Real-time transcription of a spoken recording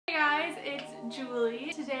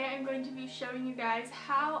Julie. Today I'm going to be showing you guys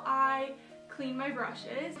how I clean my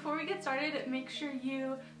brushes. Before we get started, make sure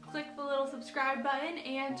you click the little subscribe button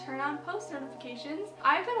and turn on post notifications.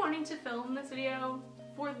 I've been wanting to film this video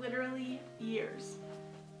for literally years.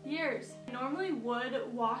 I normally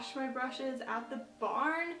would wash my brushes at the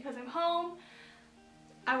barn because I'm home.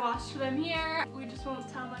 I washed them here. We just won't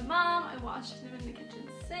tell my mom. I washed them in the kitchen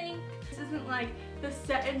sink. This isn't like the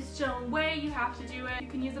set in stone way you have to do it. You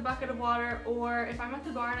can use a bucket of water, or if I'm at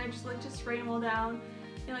the barn, I just like to spray them all down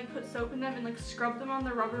and like put soap in them and like scrub them on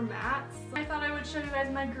the rubber mats. I thought I would show you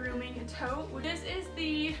guys my grooming tote. This is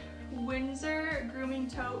the Windsor grooming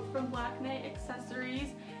tote from Black Knight Accessories.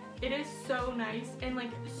 It is so nice and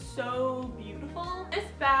like so beautiful. This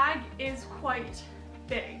bag is quite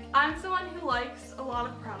big. I'm someone who likes a lot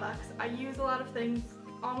of products. I use a lot of things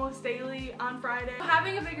almost daily on Friday.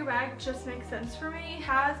 Having a bigger bag just makes sense for me. It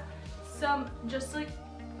has some just like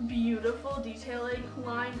beautiful detailing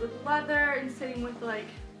lined with leather and sitting with like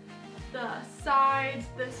the sides.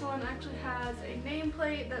 This one actually has a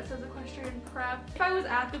nameplate that says EquestrianPrep. If I was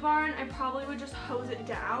at the barn, I probably would just hose it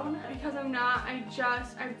down. Because I'm not, I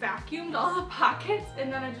vacuumed all the pockets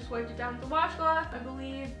and then I just wiped it down with the washcloth. I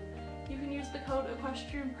believe you can use the code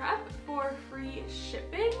EquestrianPrep for free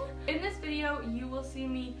shipping. In this video, you will see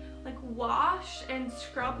me like wash and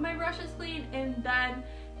scrub my brushes clean and then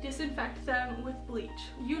disinfect them with bleach.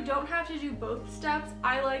 You don't have to do both steps.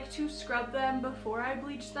 I like to scrub them before I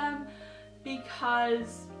bleach them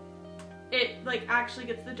because it like actually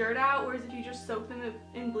gets the dirt out, whereas if you just soak them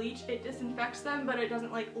in bleach, it disinfects them but it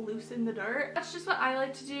doesn't like loosen the dirt. That's just what I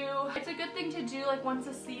like to do. It's a good thing to do like once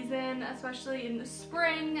a season, especially in the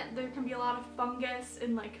spring. There can be a lot of fungus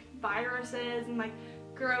and like viruses and like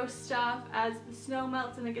gross stuff as the snow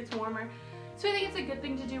melts and it gets warmer. So I think it's a good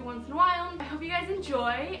thing to do once in a while. I hope you guys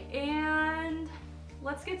enjoy and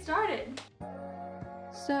let's get started.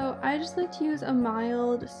 So I just like to use a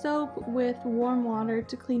mild soap with warm water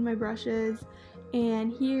to clean my brushes,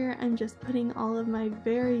 and here I'm just putting all of my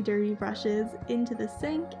very dirty brushes into the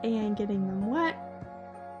sink and getting them wet.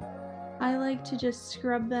 I like to just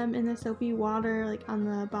scrub them in the soapy water like on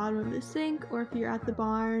the bottom of the sink, or if you're at the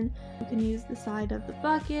barn you can use the side of the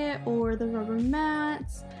bucket or the rubber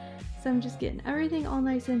mats. So I'm just getting everything all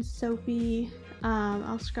nice and soapy.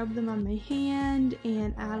 I'll scrub them on my hand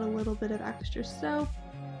and add a little bit of extra soap.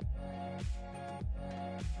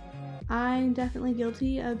 I'm definitely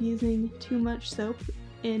guilty of using too much soap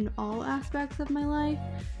in all aspects of my life,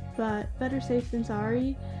 but better safe than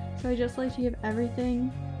sorry. So I just like to give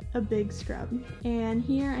everything a big scrub. And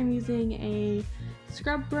here I'm using a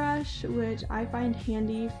scrub brush, which I find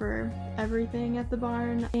handy for everything at the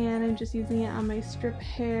barn, and I'm just using it on my strip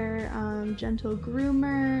hair gentle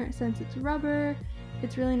groomer. Since it's rubber,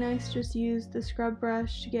 it's really nice to just use the scrub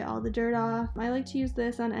brush to get all the dirt off. I like to use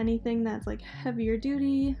this on anything that's like heavier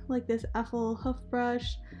duty, like this Eiffel hoof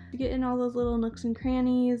brush, to get in all those little nooks and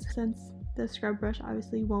crannies, since the scrub brush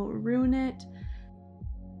obviously won't ruin it.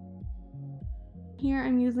 Here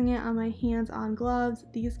I'm using it on my hands-on gloves.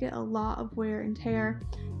 These get a lot of wear and tear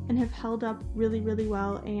and have held up really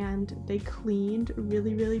well, and they cleaned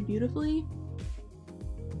really beautifully.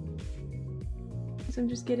 So I'm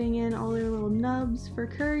just getting in all their little nubs for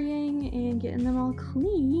currying and getting them all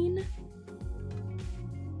clean.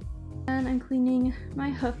 And I'm cleaning my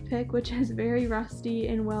hoof pick, which is very rusty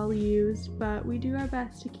and well used, but we do our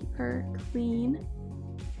best to keep her clean.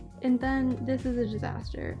 And then this is a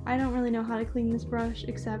disaster. I don't really know how to clean this brush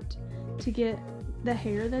except to get the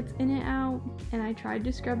hair that's in it out, and I tried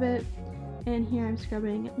to scrub it, and here I'm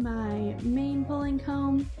scrubbing my main pulling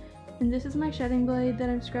comb, and this is my shedding blade that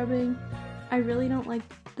I'm scrubbing. I really don't like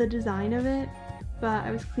the design of it, but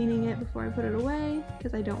I was cleaning it before I put it away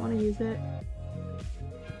because I don't want to use it.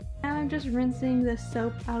 Now I'm just rinsing the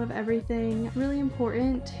soap out of everything. Really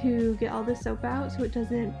important to get all the soap out so it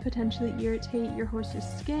doesn't potentially irritate your horse's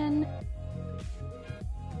skin.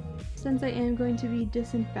 Since I am going to be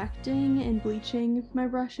disinfecting and bleaching my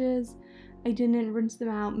brushes, I didn't rinse them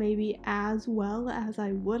out maybe as well as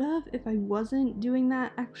I would have if I wasn't doing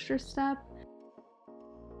that extra step.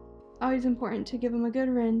 Always important to give them a good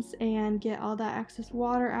rinse and get all that excess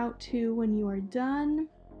water out too when you are done.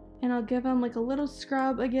 And I'll give them like a little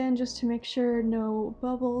scrub again just to make sure no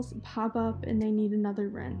bubbles pop up and they need another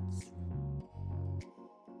rinse.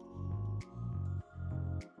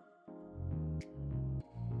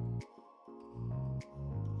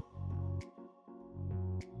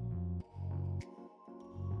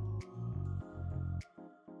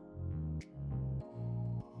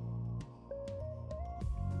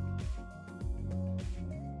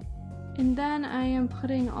 And then I am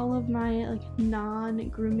putting all of my like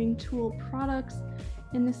non-grooming tool products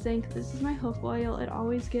in the sink. This is my hoof oil. It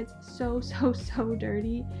always gets so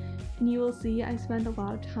dirty, and you will see I spend a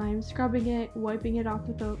lot of time scrubbing it, wiping it off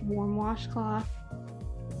with a warm washcloth.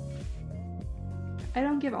 I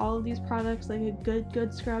don't give all of these products like a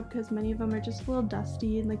good scrub because many of them are just a little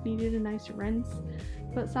dusty and like needed a nice rinse,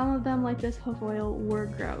 but some of them, like this hoof oil, were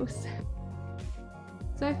gross.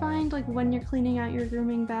 So I find like when you're cleaning out your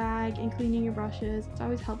grooming bag and cleaning your brushes, it's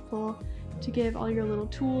always helpful to give all your little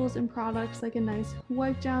tools and products like a nice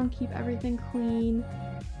wipe down, keep everything clean.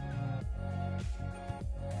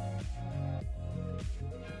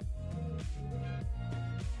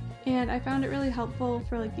 And I found it really helpful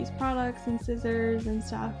for like these products and scissors and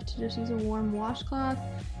stuff to just use a warm washcloth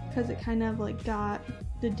because it kind of like got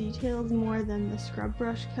the details more than the scrub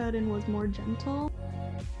brush could and was more gentle.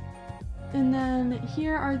 And then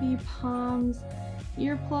here are the Palms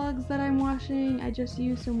earplugs that I'm washing. I just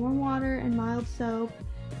used some warm water and mild soap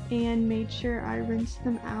and made sure I rinsed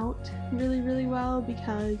them out really well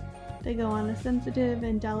because they go on a sensitive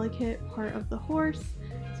and delicate part of the horse,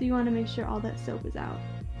 so you want to make sure all that soap is out.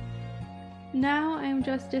 Now I'm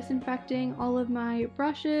just disinfecting all of my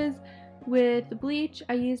brushes with bleach.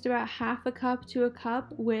 I used about half a cup to a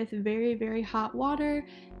cup with very hot water,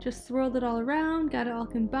 just swirled it all around, got it all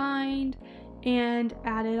combined, and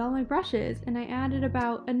added all my brushes. And I added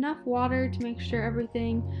about enough water to make sure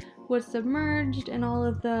everything was submerged and all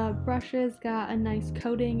of the brushes got a nice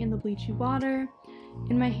coating in the bleachy water.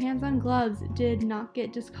 And my hands-on gloves did not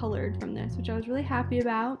get discolored from this, which I was really happy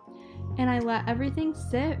about. And I let everything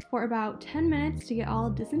sit for about 10 minutes to get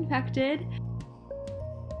all disinfected.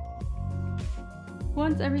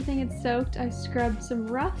 Once everything had soaked, I scrubbed some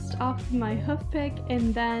rust off of my hoof pick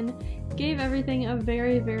and then gave everything a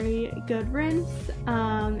very good rinse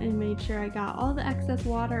and made sure I got all the excess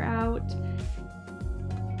water out.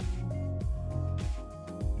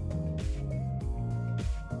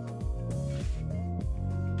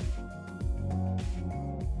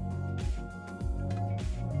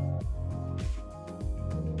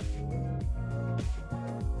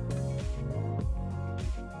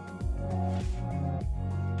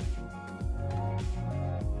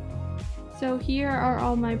 So here are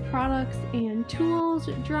all my products and tools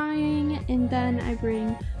drying, and then I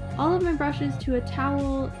bring all of my brushes to a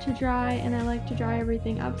towel to dry, and I like to dry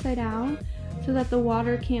everything upside down so that the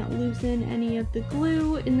water can't loosen any of the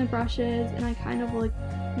glue in the brushes, and I kind of like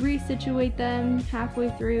resituate them halfway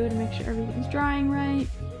through to make sure everything's drying right.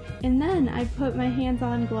 And then I put my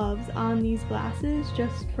hands-on gloves on these glasses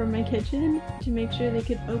just for my kitchen to make sure they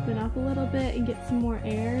could open up a little bit and get some more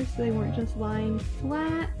air so they weren't just lying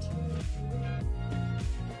flat.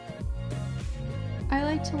 I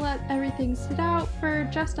like to let everything sit out for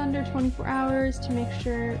just under 24 hours to make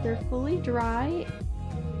sure they're fully dry.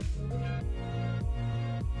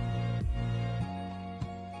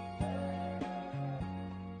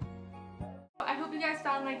 I hope you guys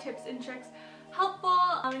found my tips and tricks helpful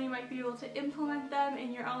and you might be able to implement them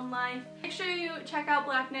in your own life. Make sure you check out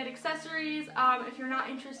Black Knight Accessories if you're not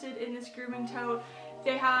interested in this grooming tote.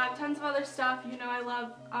 They have tons of other stuff. You know I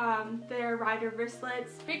love their rider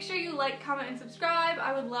wristlets. Make sure you like, comment, and subscribe.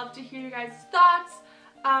 I would love to hear your guys' thoughts,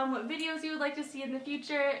 what videos you would like to see in the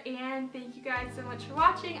future, and thank you guys so much for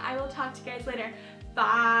watching. I will talk to you guys later.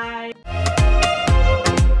 Bye!